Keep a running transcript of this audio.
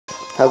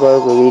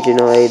Hello,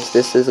 Luiginoids.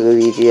 This is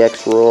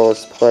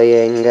LuigiXRules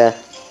playing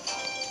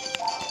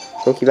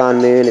Pokemon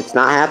Moon. It's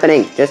not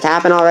happening. Just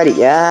happened already.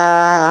 Yeah.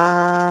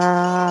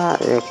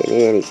 Okay,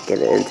 maybe I need to get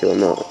it into a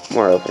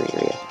more open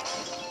area.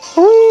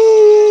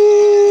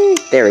 Whee!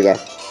 There we go.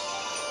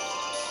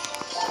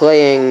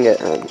 Playing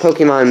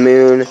Pokemon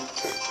Moon.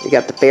 We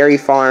got the berry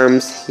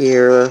farms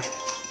here.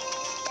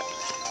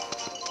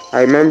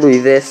 I remember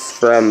this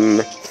from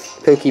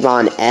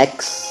Pokemon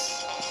X.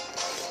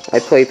 I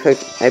played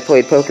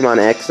Pokemon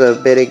X a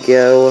bit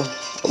ago,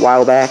 a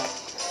while back,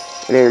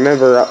 and I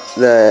remember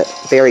the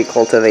berry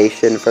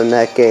cultivation from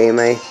that game.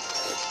 I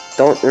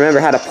don't remember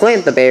how to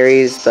plant the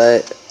berries,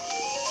 but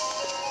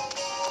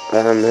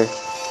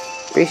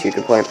pretty sure you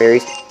can plant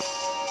berries.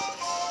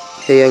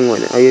 Hey young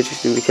one, are you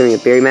interested in becoming a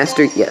berry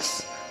master?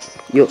 Yes.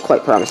 You look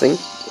quite promising.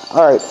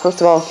 Alright,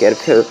 first of all, get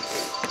a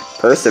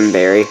person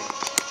berry.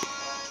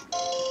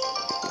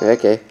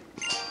 Okay.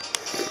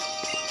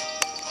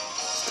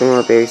 Some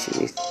more berries.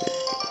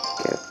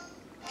 Okay.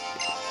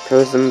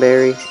 Person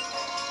berry.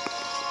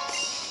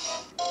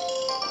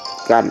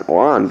 Got an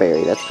Oron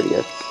berry. That's pretty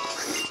good.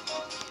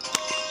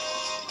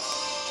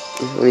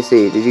 Let me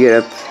see. Did you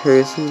get a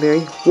person berry?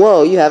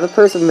 Whoa, you have a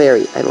person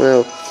berry. I don't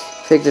know.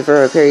 Picked it from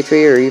a berry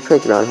tree or your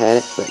Pokemon had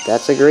it, but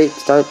that's a great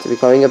start to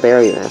becoming a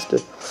berry master.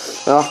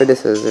 I'll offer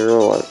this as a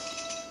reward.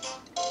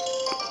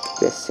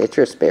 This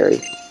citrus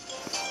berry.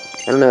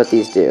 I don't know what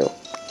these do.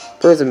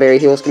 Person berry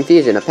heals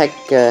confusion. A peck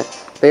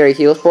berry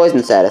heals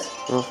poison status.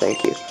 Oh,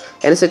 thank you.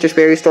 And a citrus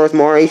berry stores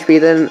more HP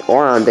than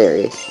Oron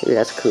berry. Ooh,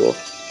 that's cool.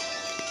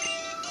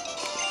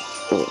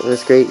 Oh,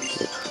 that's great.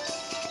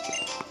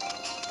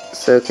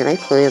 So, can I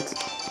plant?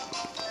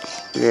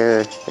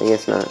 Nah, I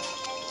guess not.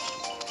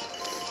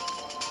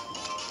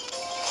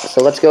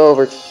 So, let's go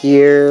over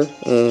here.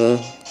 We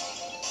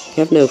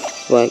have no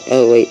flag.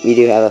 Oh, wait, we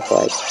do have a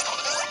flag.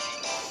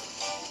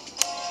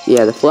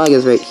 Yeah, the flag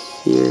is right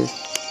here.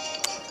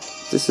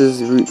 This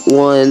is Route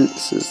 1.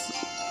 This is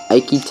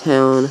Ike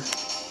Town.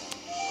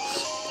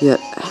 Yeah,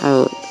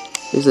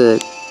 there's a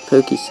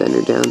Poke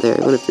Center down there. I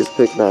wonder if there's a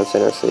Pokemon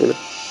Center soon.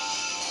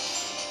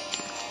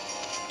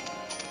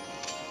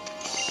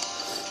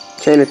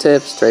 Trainer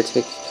tips: try to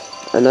take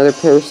another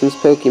person's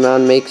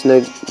Pokemon makes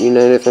you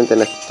no different than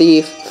a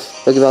thief.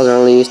 Pokeballs are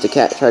only used to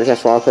try to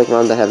catch wild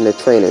Pokemon that have no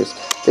trainers.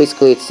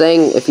 Basically, it's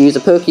saying if you use a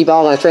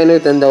Pokeball on a trainer,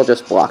 then they'll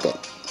just block it.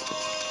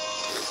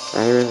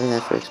 I remember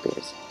that from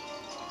experience.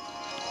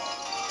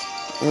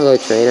 Hello,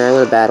 trainer. I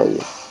want to battle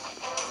you.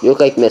 You look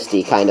like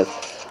Misty, kind of.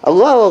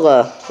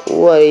 Alola,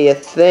 what do you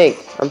think?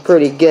 I'm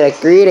pretty good at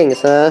greetings,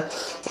 huh?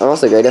 I'm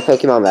also great at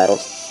Pokemon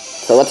battles.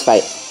 So let's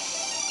fight.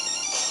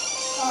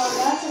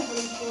 That's a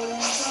pretty cool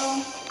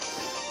intro.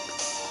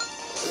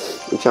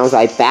 Which sounds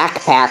like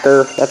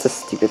Backpacker. That's a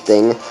stupid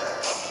thing.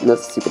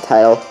 That's a stupid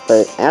title,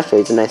 but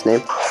actually it's a nice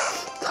name.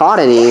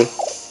 Cottony.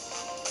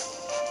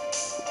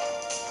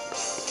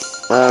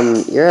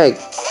 You're a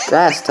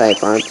grass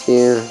type, aren't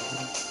you?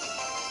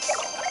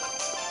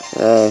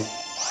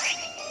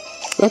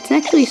 Let's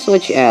actually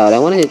switch out. I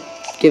want to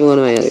give one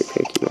of my other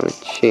Pokemon a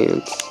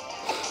chance.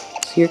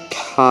 So you're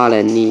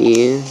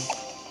Cottony.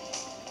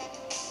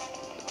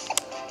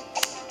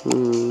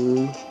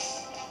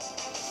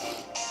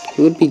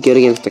 Who would be good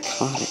against a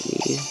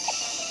Cottony?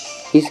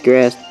 He's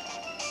grass,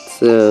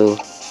 so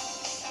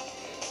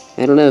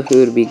I don't know who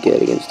would be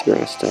good against a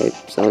grass type,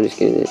 so I'm just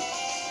gonna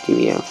do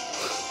Meow.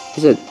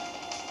 He's a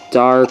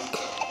dark.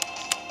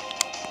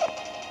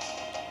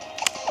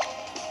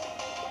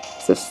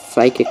 It's a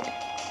psychic.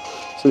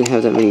 Doesn't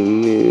have that many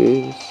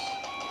moves.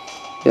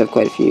 You have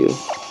quite a few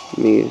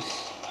moves.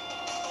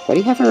 Why do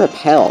you have a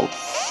repel?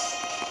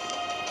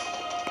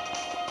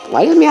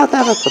 Why does Meowth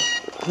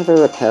have a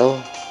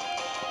repel?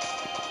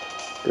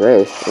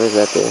 Gross. What does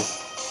that do?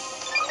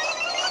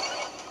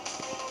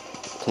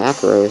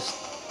 Attack Rose.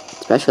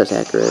 Special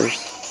attack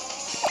Rose.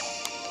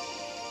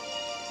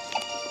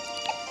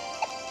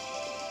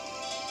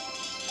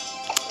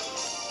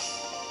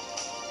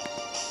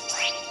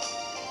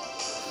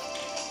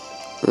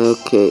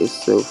 Okay,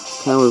 so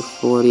power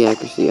 40,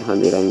 accuracy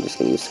 100. I'm just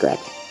gonna use Scratch.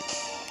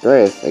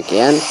 Growth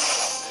again.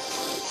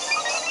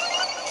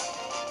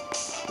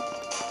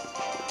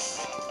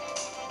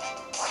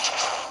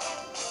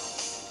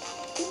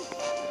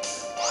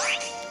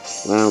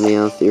 Wow,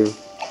 Meowth, you're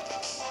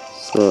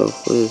slow.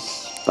 What does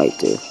Bite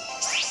do?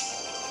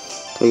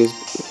 Target's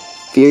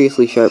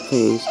furiously sharp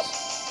pains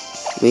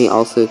may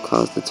also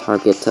cause the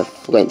target to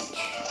flinch.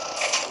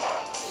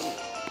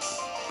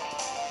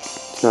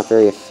 It's not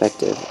very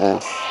effective.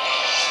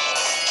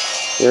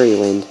 Fairy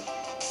Wind.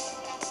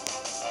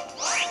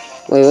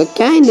 Wait, what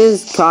kind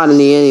is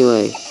Cottony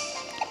anyway?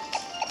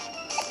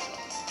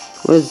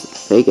 What does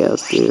Fake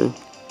Out do?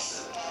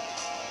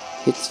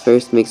 Hits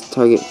first, makes the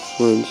target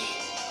flinch.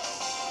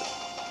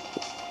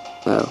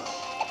 Oh.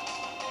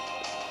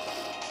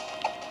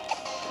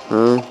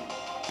 Huh?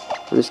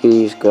 I'm just gonna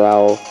use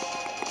Growl.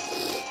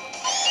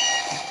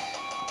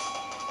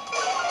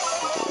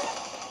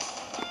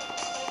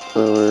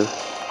 Or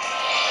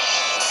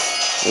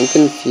I'm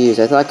confused.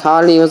 I thought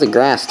Cottony was a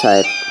grass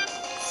type.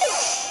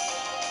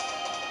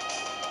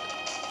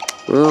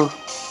 Well,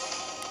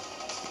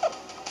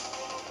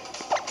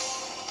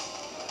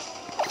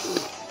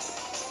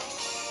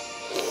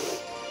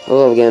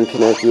 hello again,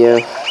 Pinocchio.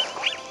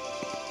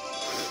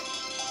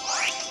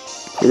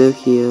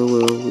 Pinocchio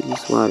will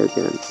use water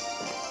gun.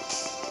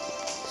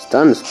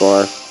 Stun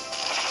Spore.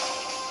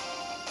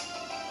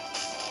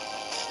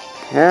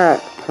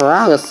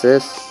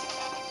 Paralysis.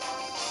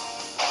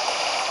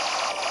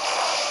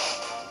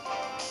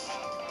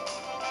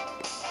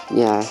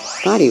 Yeah, I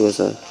thought he was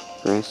a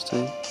grass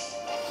type.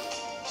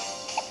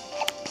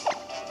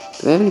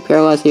 Do I have any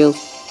paralyzed heals?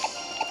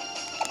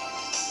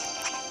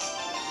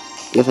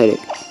 Yes, I do.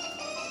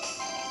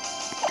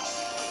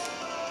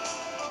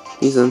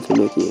 He's on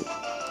Pinocchio.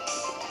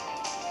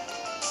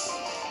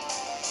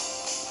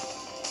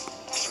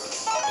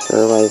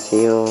 Paralyzed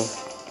heal.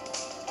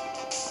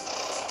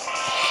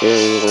 Sure,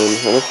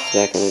 how much is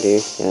that gonna do?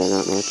 Yeah,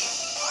 not much.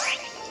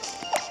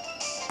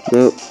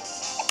 Nope.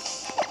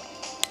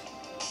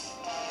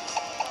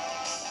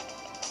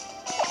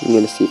 I'm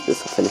gonna see if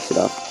this will finish it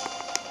off.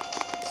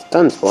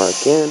 Stun Spore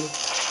again.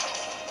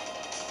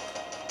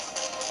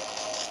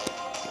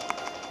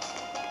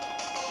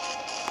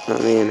 Oh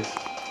man.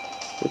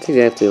 That's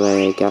exactly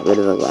why I got rid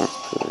of the last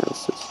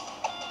paralysis.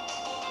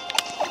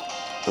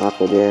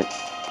 Awful jet.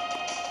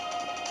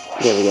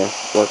 There we go.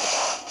 Worked.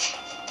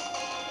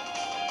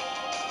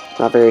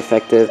 Not very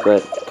effective,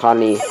 but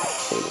Connie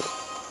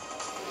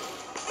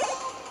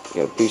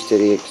got boosted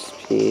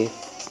EXP.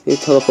 New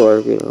teleport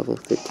upgrade level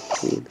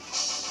 15.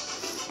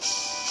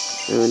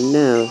 Oh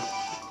no.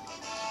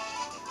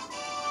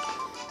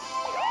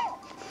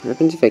 What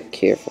happens if I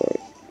care for it?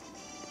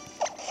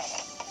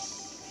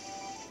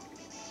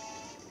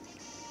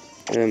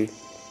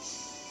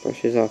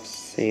 Brushes off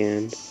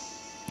sand.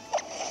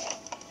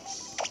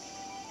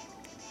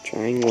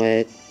 Drying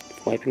wet.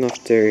 Wiping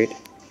off dirt.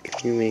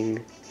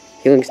 Grooming.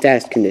 Healing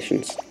status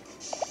conditions.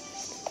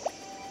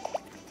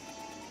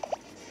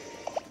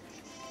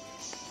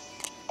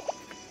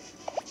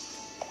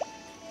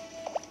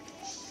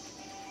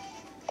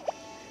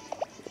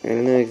 I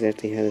don't know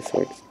exactly how this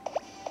works.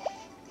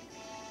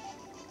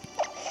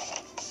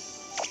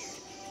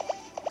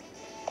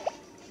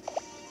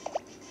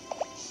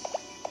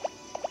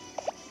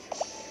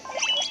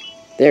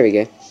 There we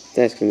go.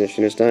 Status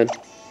condition is done.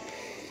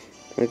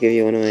 I'll give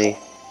you one of my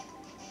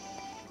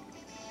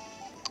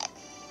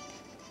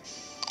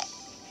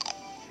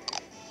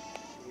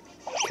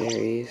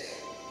berries.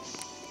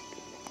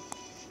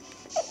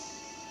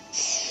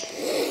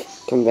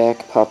 Come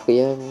back,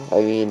 Papaya.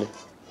 I mean,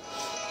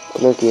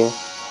 Pinocchio.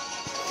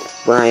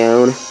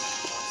 Brian.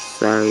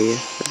 Sorry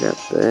about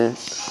that.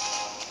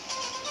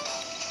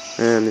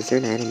 Is there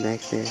an item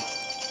back there?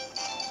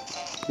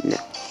 No.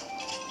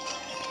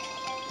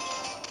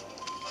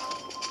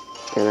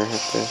 Then I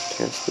have to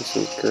cast me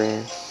some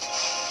grass.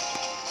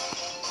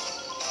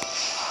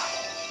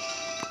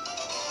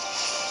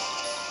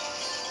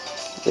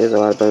 There's a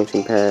lot of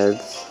bouncing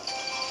pads.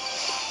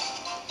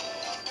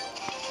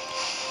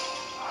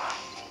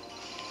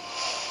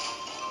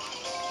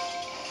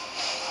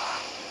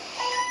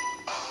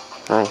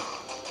 Hi.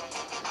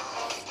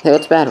 Hey,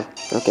 let's battle.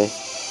 Okay.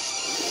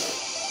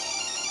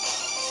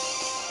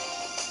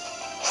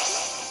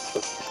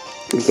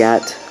 We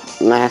got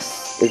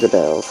Lass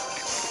Isabel.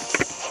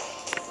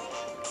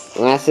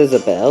 Lass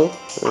Isabel?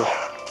 Oh.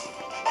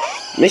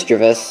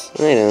 Mischievous?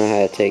 I know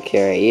how to take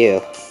care of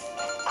you.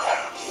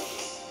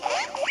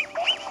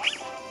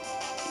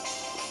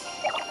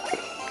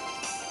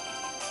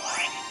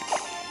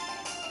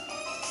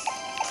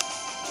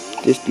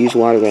 Just use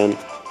water gun.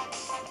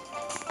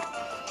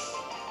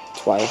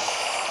 Twice.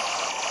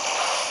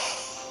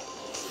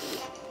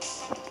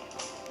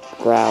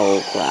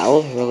 Growl,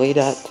 growl, really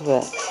that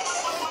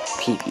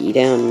PP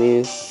down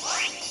move.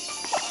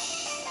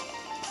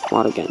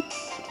 Water gun.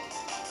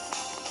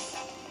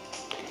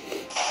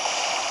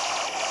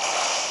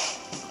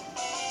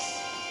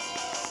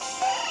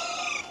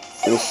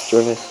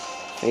 Mischievous.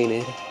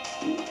 Fainted.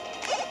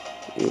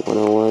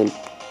 101.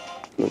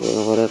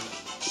 What up?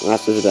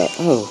 Last is about.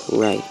 Oh,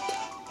 right.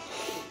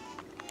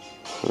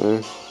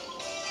 Huh.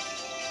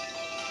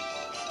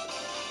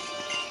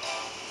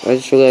 I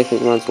just really like the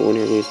monster win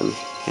or lose. I'm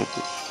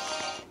happy.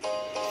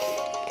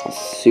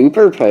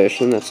 Super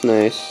potion, that's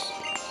nice.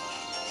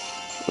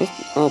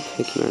 What's all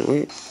Pokemon?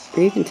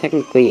 Where even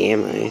technically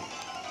am I?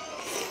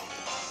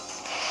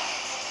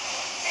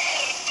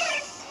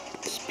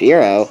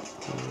 Spearow?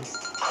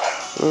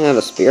 I don't have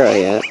a Spearow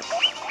yet.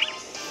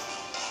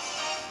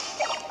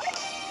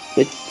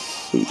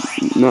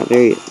 It's not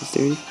very. Is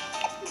there any?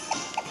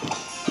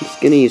 I'm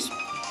just gonna use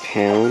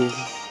Pound.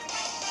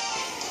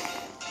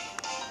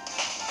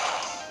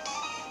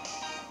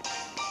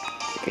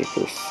 Okay,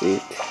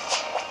 Pursuit.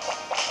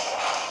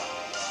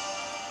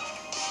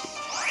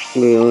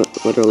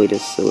 Literally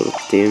does a little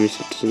damage,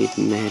 it doesn't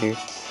even matter.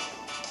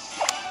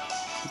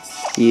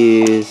 Let's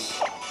use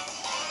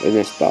a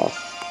Nest Ball.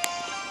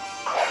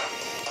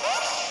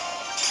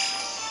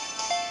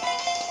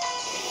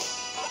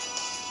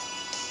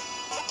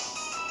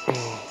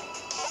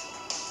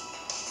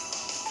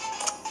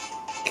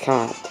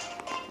 God.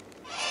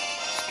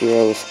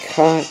 Spearow was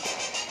caught.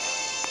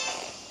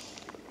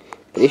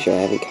 Pretty sure I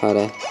haven't caught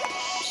a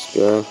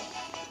Spearow.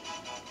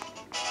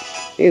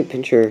 Ew,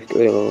 Pinscher,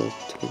 good old.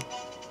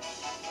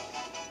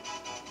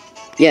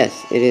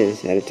 Yes, it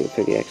is added to the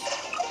Pokédex.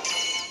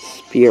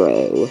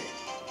 Spearow.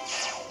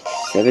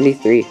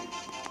 73.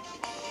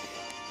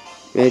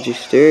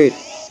 Registered.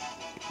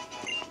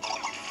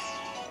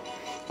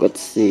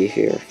 Let's see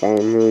here.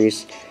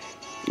 Farmers.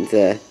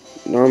 The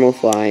normal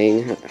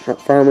flying.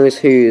 Farmers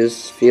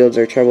whose fields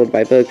are troubled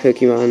by bug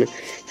Pokemon.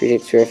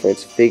 Predicts for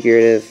its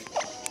figurative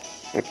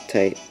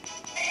appetite.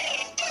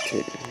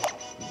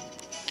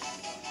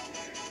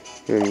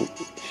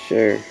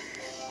 Sure.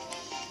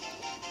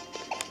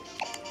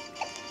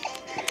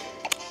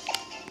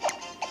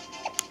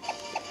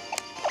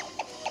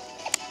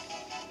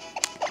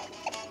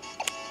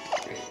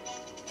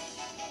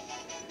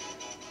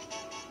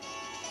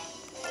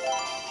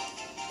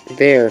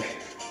 There.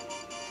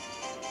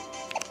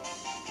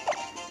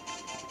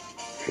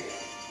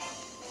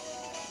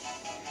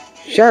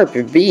 Sharp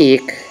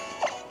beak?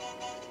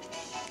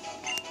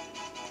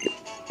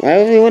 Why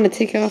would we want to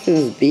take off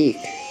his beak?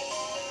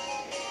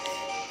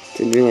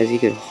 Didn't realize he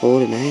could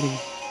hold an item.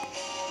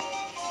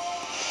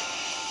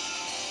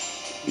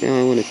 Now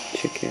I want to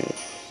check out.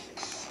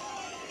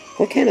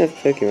 What kind of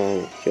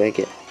Pokemon can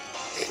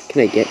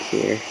I get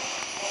here?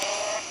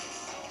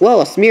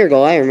 Whoa, a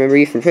Smeargle! I remember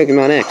you from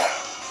Pokemon X.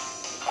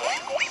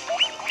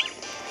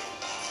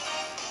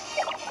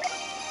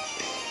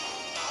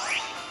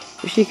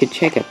 Wish you could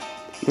check up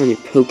on your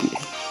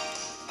Pokédex.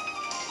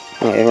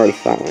 Oh, I've already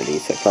fought one of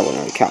these, so I probably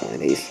already caught one of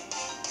these.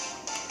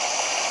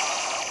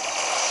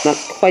 Not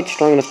quite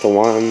strong enough to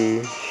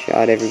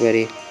one-shot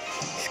everybody.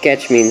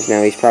 Sketch means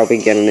now he's probably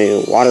getting a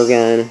new water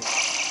gun.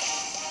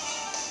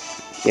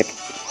 Yep.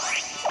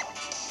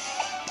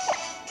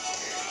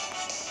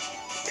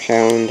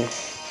 Pound.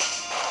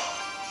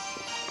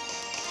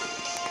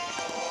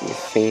 He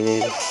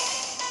fainted.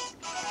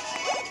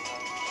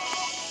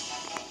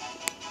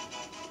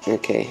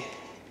 Okay.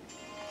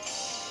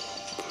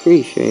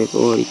 Pretty sure I've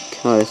already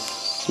caught a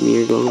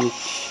Smeargle. Let me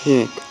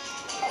check.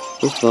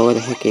 First of all, where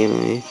the heck am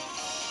I?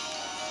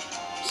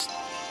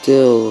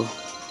 Still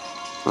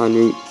on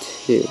Route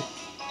 2.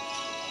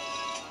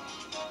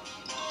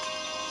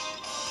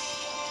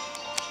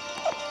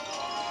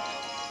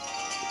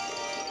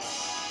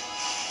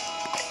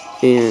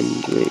 And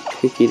my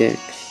Pokédex.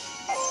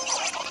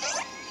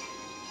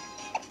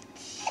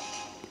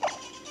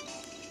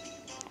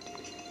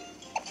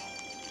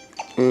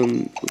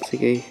 Looks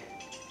like I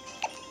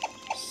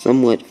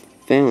somewhat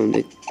found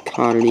a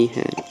Cottony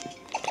hat.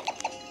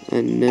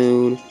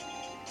 Unknown.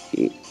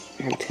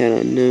 Habitat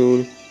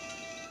unknown.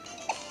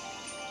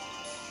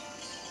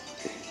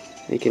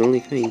 I can only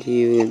find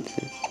you in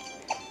the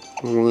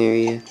normal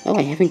area. Oh,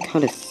 I haven't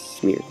caught a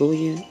Smeargle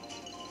yet?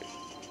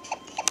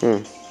 Huh.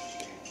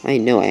 I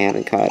know I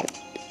haven't caught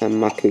a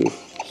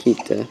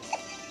Makuhita.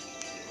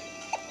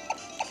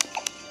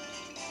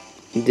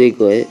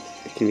 Diglett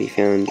can be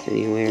found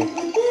anywhere.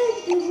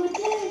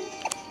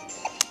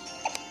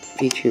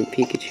 Pichu and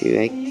Pikachu,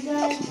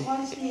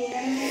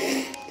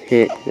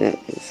 that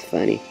was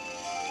funny.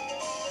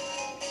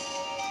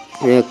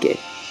 Okay.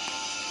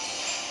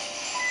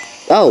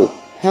 Oh,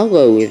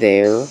 hello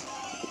there.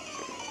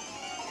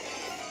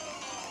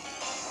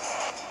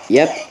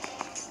 Yep.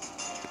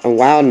 A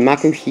wild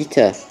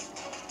Makuhita.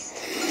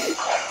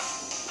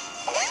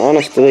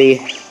 Honestly,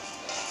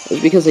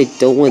 it's because I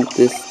don't want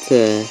this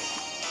to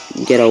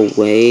get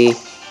away.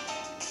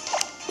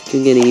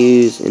 I'm gonna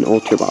use an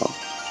Ultra Ball.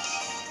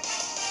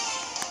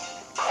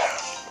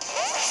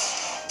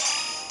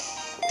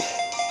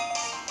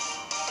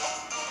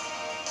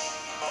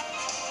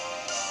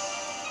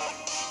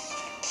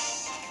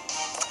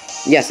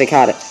 Yes, I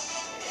caught it.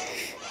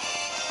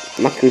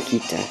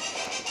 Makuhita.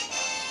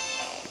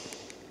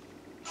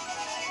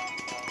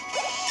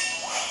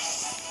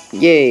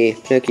 Yay!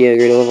 Pinocchio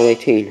grew to level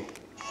 18.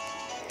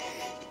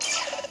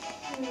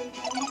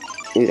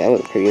 Ooh, that was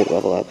a pretty good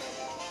level up.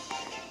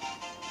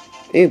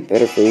 Ooh,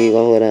 better for you,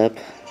 level it up.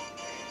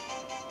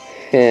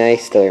 I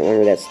still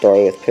remember that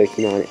story with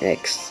Pokemon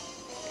X.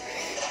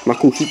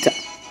 Makuhita.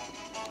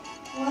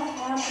 What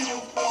happened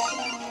with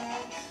Pokemon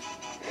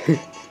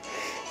X?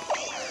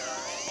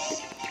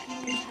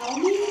 Can you tell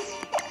me?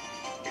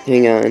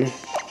 Hang on.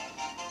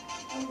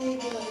 Okay,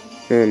 good.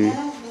 I Um, don't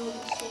know the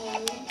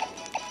story.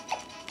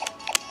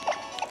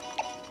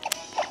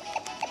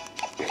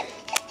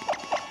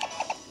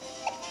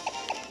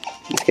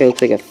 This guy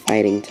looks like a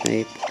fighting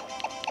type.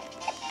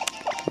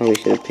 Probably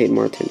should have paid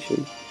more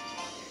attention.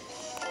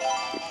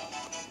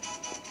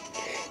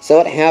 So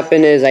what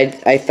happened is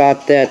I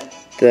thought that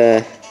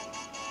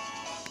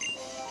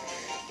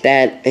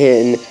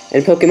in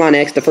Pokemon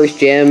X, the first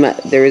gym,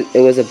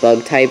 it was a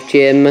bug type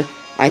gym.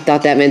 I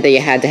thought that meant that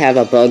you had to have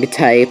a bug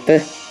type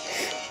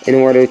in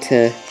order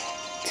to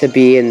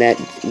be in that,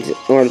 in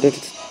order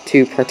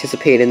to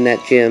participate in that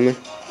gym.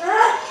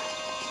 Ah!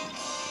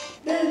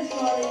 That is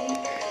funny.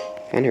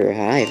 Found her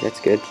hive. That's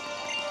good.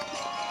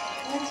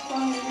 That's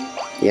funny.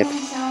 You Yep.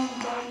 don't sound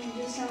dumb,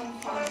 you just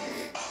sound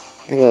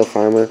funny. Hello,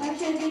 farmer. Actually,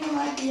 I think it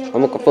might be a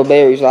I'm looking for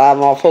berries. I have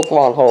them all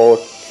Pokemon hold.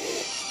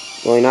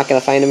 Well, you're not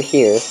gonna find them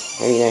here.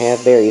 I mean, I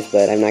have berries,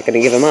 but I'm not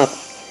gonna give them up.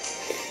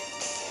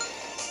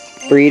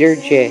 Breeder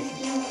J.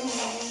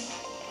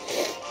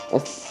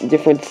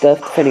 Different stuff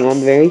depending on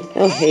the berry.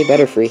 Oh, hey,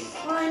 Butterfree.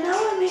 Well, I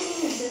know I'm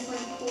making a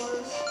different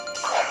course.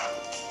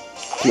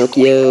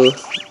 Pinocchio. I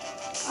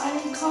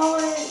can call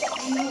it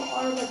You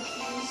Are the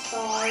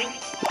P-Star.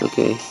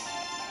 Okay.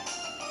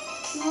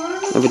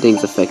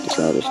 Everything's effective,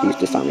 so I'll just use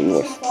disarming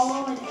voice.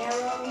 Follow an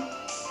arrow at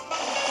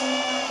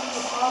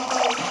the top of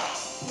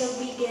the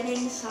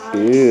beginning side.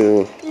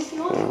 Ooh. If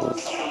you want to go to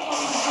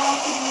the top,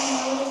 you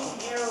notice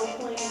an arrow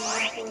pointing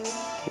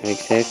upwards.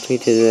 Exactly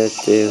to that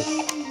too.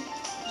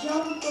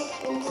 Jump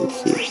over. Let's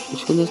see.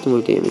 Which one does the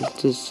more damage?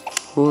 This is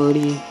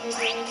 40.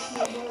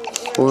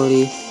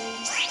 40.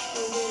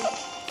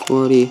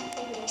 40.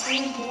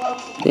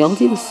 They all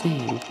do the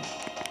same.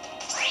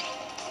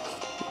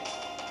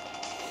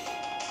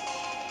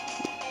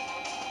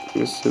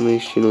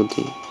 Estimational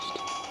damage.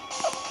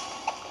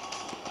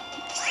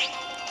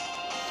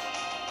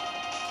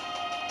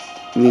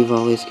 Move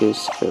always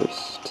goes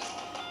first.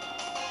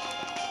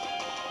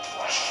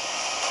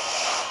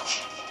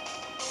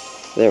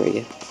 There we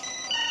go.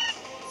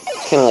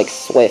 It's kind of like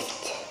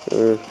Swift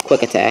or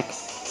Quick Attack,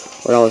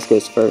 where it always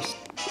goes first.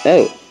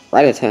 Oh,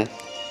 right attack.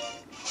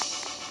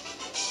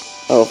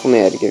 Oh, if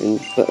only I had given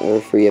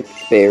Butterfree a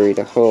berry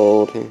to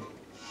hold,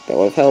 that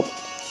would have helped.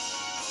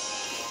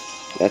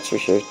 That's for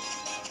sure.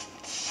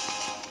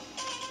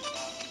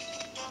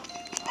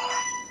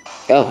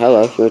 Oh,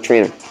 hello, you're a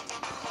trainer.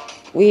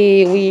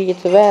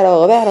 It's a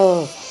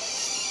battle,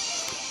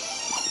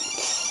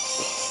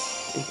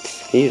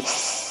 Excuse.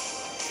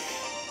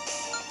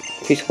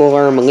 Peaceful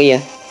over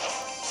Malia.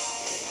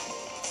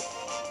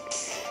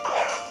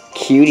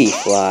 Cutie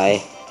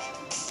fly.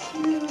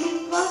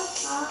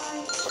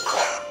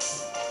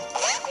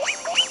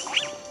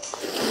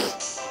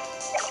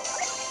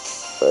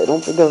 I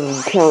don't think I've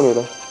encountered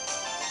a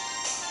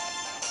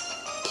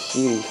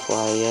cutie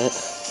fly yet.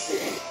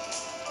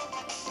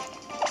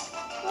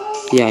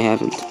 Yeah, I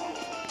haven't.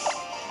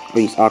 I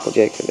use Aqua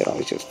Jet because it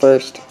always goes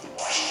first.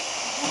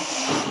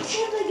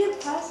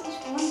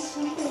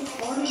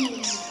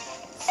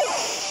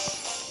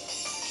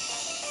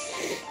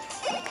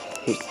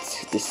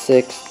 Here's the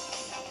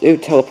 6. Ooh,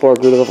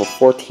 teleport grew to level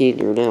 14.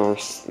 You're now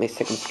my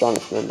second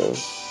strongest member.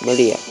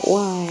 Malia.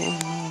 Why I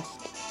lost?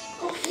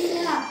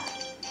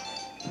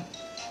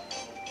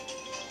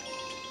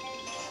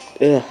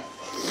 Ugh.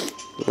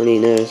 Nobody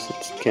knows.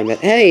 It's combat.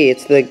 Hey,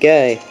 it's the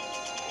guy.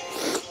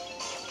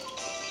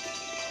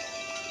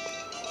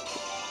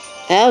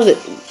 How's it,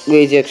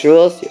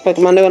 LuigiXRules? Your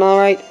Pokemon doing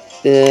alright?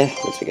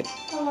 That's good.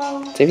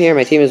 Hello. Same here,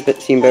 my team has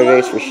seen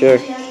better days for sure.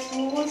 Come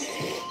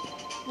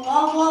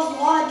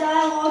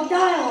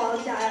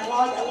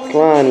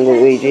on,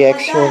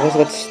 LuigiXRules,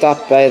 let's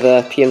stop by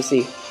the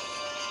PMC.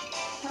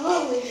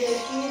 Hello,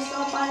 LuigiXRules,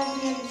 stop by the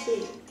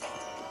PMC.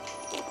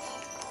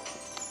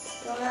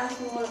 Don't ask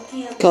me what a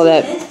PMC Call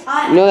that, is.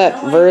 you know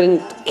that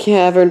verdant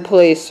cavern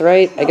place,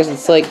 right? I guess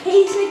it's like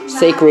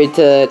sacred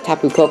to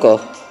Tapu Koko.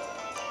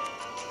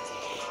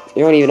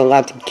 You aren't even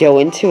allowed to go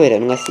into it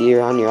unless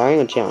you're on your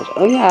Island Challenge.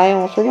 Oh yeah, I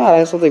almost forgot. I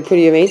have something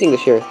pretty amazing to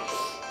share.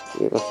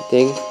 Lucky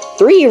thing.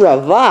 3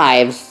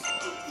 revives!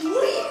 3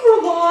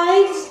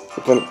 revives?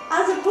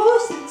 As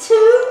opposed to 2?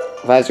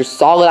 Revives are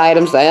solid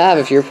items to have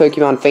if your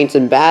Pokemon faints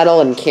in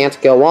battle and can't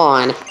go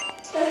on.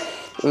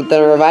 But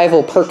then a revive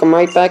will perk them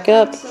right back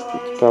up.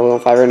 Probably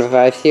won't 5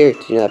 revives here.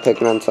 Did you know that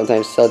Pokemon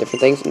sometimes sell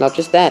different things? Not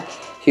just that.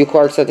 Few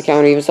Clarks at the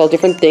counter even sell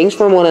different things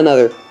from one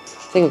another.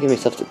 I think I'll give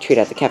myself a treat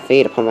at the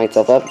cafe to pump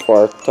myself up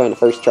before throwing the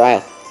first trial.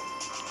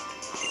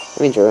 That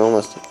means we're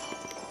almost...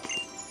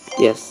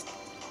 Yes.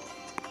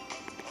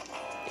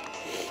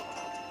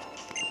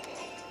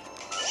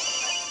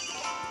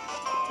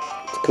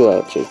 It's cool how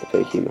it shows the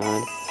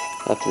Pokemon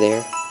up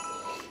there.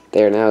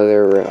 There, now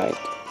they're revived.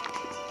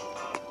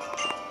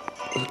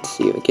 Let's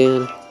see you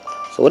again.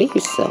 So what do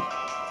you sell?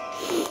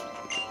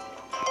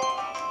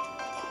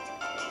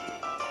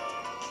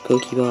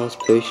 Pokeballs,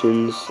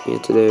 potions,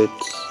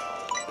 antidotes,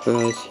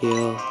 prize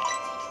heal.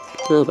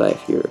 I'll buy a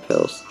few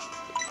repels.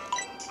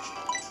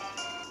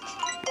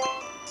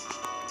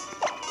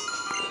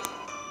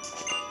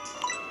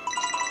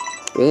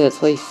 Really,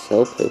 that's why you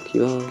sell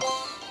Pokeballs?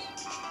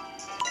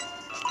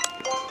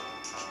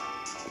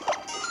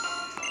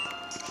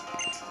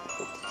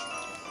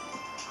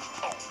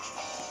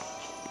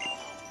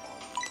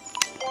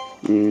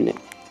 No.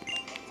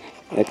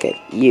 Okay,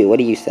 you, what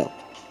do you sell?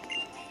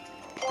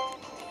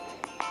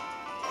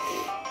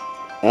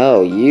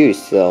 Oh, you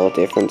sell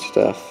different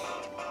stuff.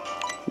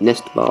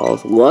 Nest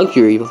balls,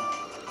 luxury balls.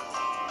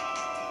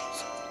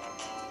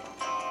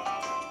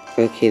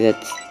 Okay,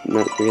 that's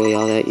not really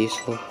all that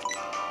useful.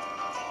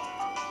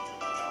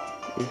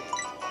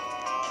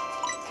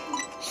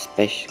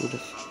 Special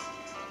defense.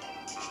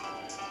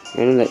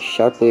 I know that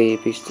sharp way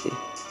used to.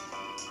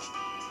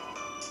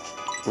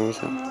 What was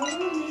that? Another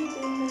neat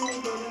thing that I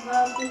did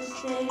about this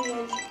thing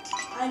is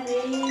I I made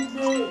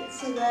it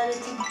so that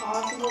it's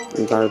impossible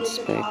for you to Guard get the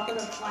spec. top of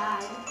the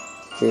flag.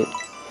 Here.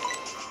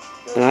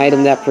 So An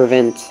item that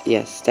prevents,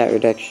 yes, stat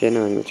reduction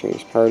on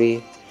returns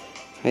party.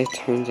 5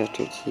 turns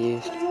after it's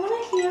used. So you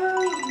want to hear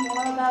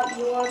more about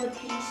You Are the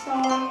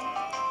P-Star?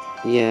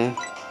 Yeah.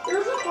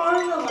 There's a part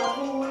of the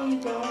level where you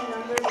go in an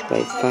underground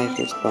Like segment 5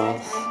 this and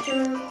boss.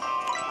 enter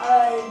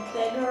a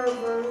bigger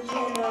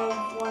version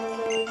of one of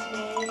those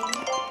names.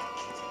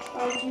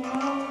 Like, you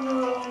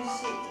know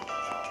those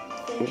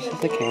things This is that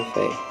the they...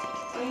 cafe.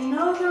 Or you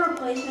know the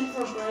replacement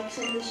for bricks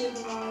in the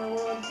Super Mario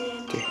World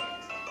theme?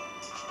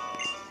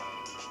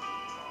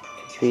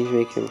 Please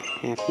make him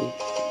happy.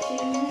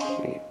 Excuse me?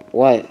 Wait,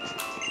 what?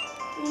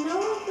 You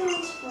know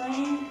those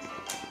frames?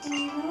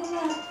 You know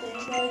that thing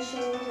that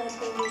shows at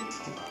the...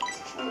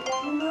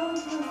 You know the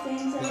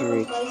things that These are are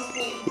replaced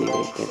with cute,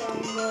 bricks that on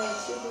the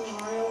Super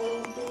Mario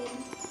World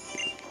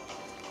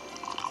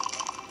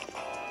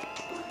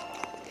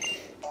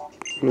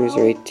theme?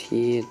 Rosary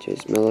tea,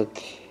 just milk.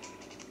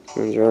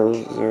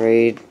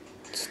 Rosary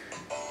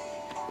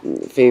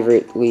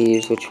favorite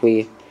leaves, which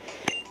we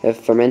have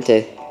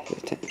fermented.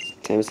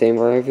 Time same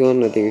for everyone,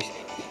 whether you're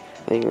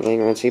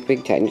laying around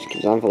sleeping, time just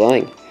keeps on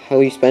flowing. How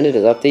you spend it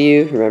is up to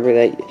you. Remember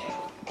that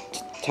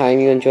time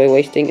you enjoy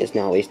wasting is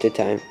not wasted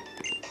time.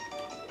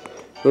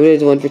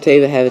 Limited one for today,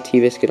 but have a tea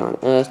biscuit on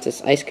us.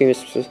 This ice cream is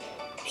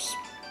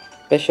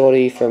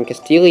specialty from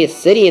Castelia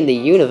City in the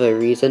Unova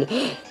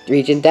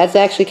region. That's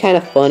actually kind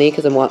of funny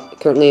because I'm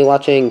currently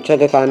watching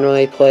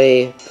ChuggaConroy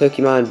play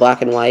Pokemon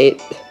Black and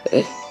White.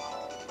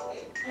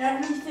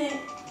 Everything.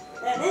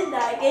 And in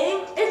that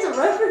game, it's a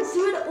reference to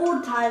an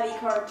old-timey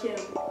cartoon.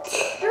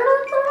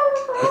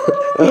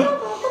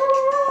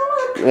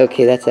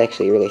 Okay, that's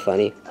actually really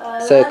funny.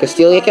 So,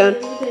 Castelia cone?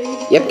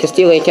 Yep,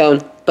 Castelia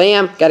cone.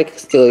 Bam! Got a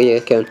Castelia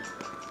cone.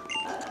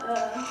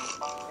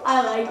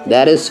 I like it.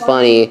 That is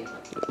funny.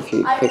 A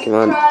few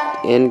Pokemon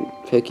and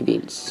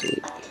Pokebeans.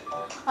 Sweet.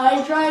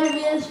 I try to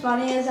be as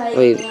funny as I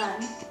Wait.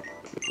 can.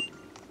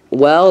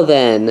 Well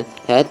then,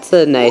 that's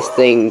a nice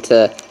thing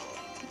to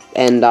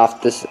end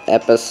off this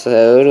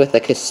episode with a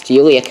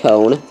Castelia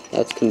cone.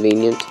 That's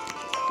convenient.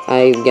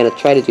 I'm gonna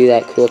try to do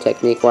that cool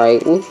technique where I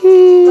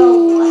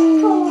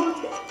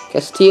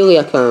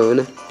Castelia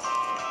cone.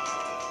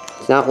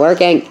 It's not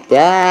working.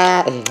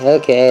 Yeah.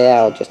 Okay,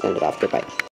 I'll just end it off. Goodbye.